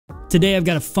Today I've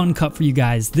got a fun cut for you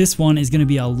guys. This one is going to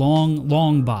be a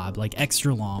long bob, like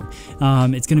extra long.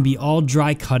 It's going to be all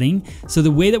dry cutting. So the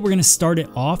way that we're going to start it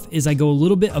off is I go a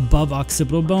little bit above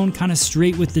occipital bone, kind of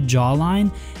straight with the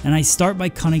jawline, and I start by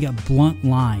cutting a blunt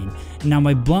line. Now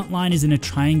my blunt line is in a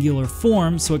triangular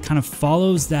form, so it kind of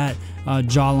follows that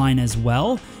jawline as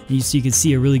well. And so you can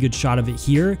see a really good shot of it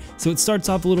here. So it starts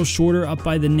off a little shorter up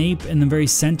by the nape in the very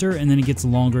center, and then it gets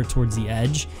longer towards the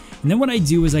edge. And then what I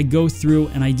do is I go through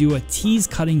and I do a tease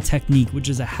cutting technique, which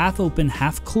is a half open,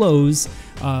 half close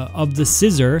of the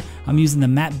scissor. I'm using the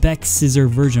Matt Beck Scissor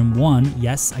version 1.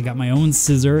 Yes, I got my own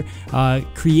scissor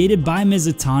created by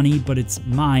Mizutani, but it's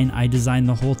mine. I designed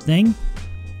the whole thing.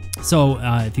 So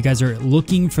if you guys are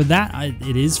looking for that,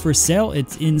 it is for sale.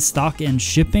 It's in stock and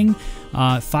shipping,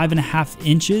 5.5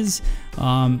 inches,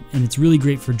 and it's really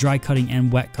great for dry cutting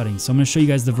and wet cutting. So I'm going to show you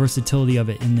guys the versatility of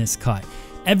it in this cut.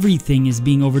 Everything is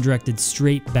being over directed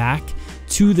straight back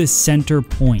to the center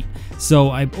point. So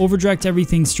I over direct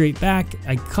everything straight back,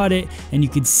 I cut it, and you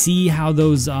can see how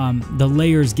those the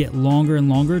layers get longer and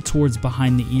longer towards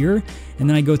behind the ear, and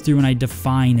then I go through and I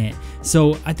define it.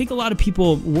 So I think a lot of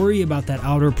people worry about that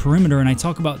outer perimeter, and I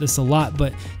talk about this a lot,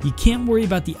 but you can't worry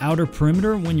about the outer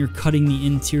perimeter when you're cutting the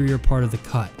interior part of the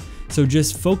cut. So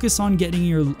just focus on getting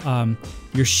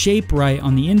your shape right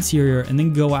on the interior, and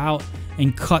then go out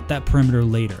and cut that perimeter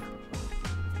later.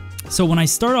 So when I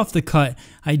start off the cut,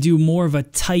 I do more of a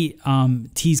tight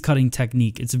tease cutting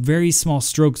technique. It's very small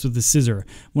strokes with the scissor.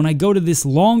 When I go to this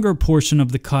longer portion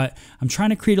of the cut, I'm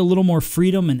trying to create a little more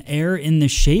freedom and air in the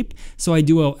shape. So I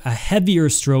do a heavier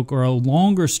stroke or a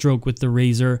longer stroke with the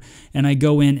razor, and I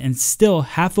go in and still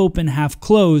half open, half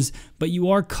close, but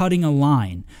you are cutting a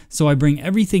line. So I bring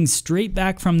everything straight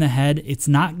back from the head. It's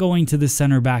not going to the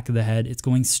center back of the head. It's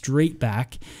going straight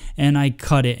back, and I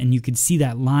cut it, and you can see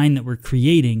that line that we're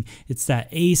creating. It's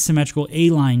that asymmetrical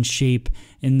A-line shape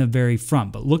in the very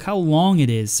front, but look how long it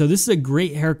is. So this is a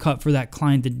great haircut for that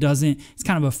client that it's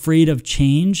kind of afraid of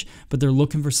change, but they're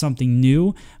looking for something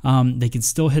new. They could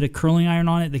still hit a curling iron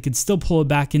on it. They could still pull it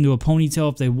back into a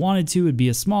ponytail if they wanted to. It'd be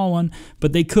a small one,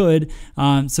 but they could.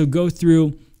 So go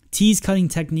through tease cutting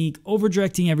technique, over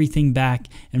directing everything back,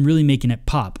 and really making it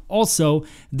pop. Also,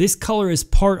 this color is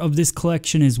part of this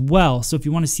collection as well. So if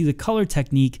you want to see the color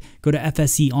technique, go to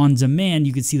FSE On Demand.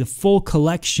 You can see the full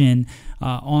collection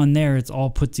on there. It's all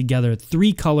put together.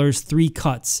 3 colors, 3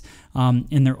 cuts,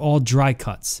 and they're all dry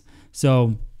cuts.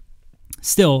 So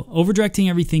still over directing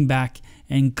everything back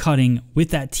and cutting with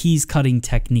that tease cutting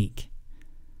technique.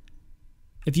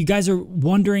 If you guys are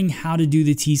wondering how to do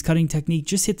the tease cutting technique,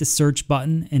 just hit the search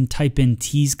button and type in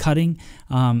tease cutting.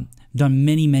 Done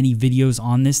many videos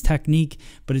on this technique,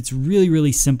 but it's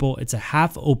really simple. It's a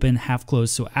half open, half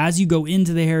closed. So as you go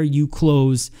into the hair, you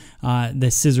close the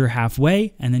scissor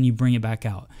halfway, and then you bring it back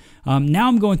out. Now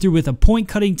I'm going through with a point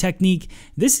cutting technique.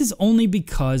 This is only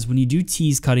because when you do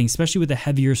tease cutting, especially with a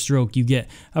heavier stroke, you get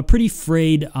a pretty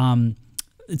frayed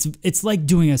it's like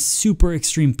doing a super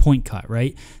extreme point cut,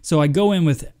 right? So I go in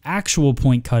with actual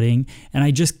point cutting, and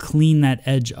I just clean that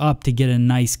edge up to get a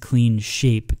nice clean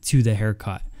shape to the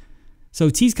haircut. So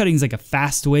tease cutting is like a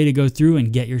fast way to go through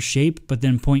and get your shape, but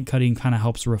then point cutting kind of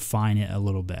helps refine it a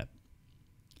little bit.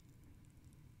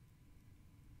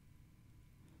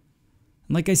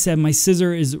 Like I said, my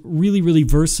scissor is really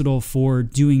versatile for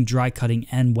doing dry cutting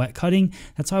and wet cutting.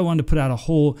 That's why I wanted to put out a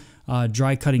whole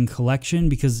dry cutting collection,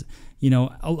 because you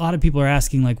know, a lot of people are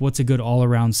asking like, what's a good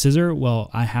all-around scissor? Well,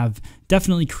 I have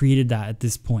definitely created that at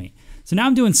this point. So now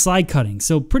I'm doing slide cutting.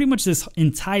 So pretty much this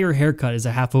entire haircut is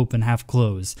a half open, half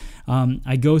close.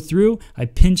 I go through, I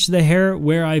pinch the hair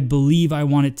where I believe I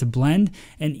want it to blend.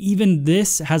 And even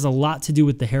this has a lot to do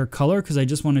with the hair color, because I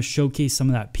just want to showcase some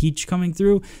of that peach coming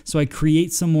through. So I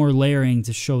create some more layering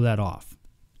to show that off.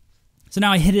 So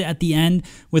now I hit it at the end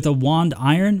with a wand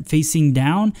iron facing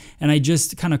down, and I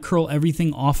just kind of curl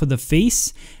everything off of the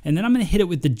face. And then I'm going to hit it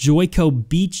with the Joico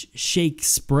Beach Shake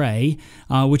Spray,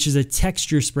 which is a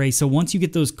texture spray. So once you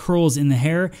get those curls in the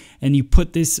hair and you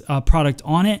put this product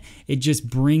on it, it just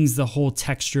brings the whole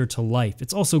texture to life.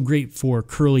 It's also great for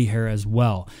curly hair as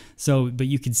well. So, but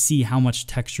you can see how much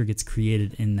texture gets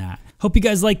created in that. Hope you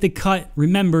guys like the cut.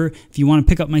 Remember, if you want to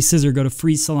pick up my scissor, go to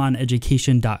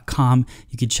freesaloneducation.com.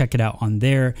 You can check it out on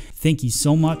there. Thank you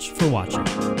so much for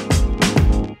watching.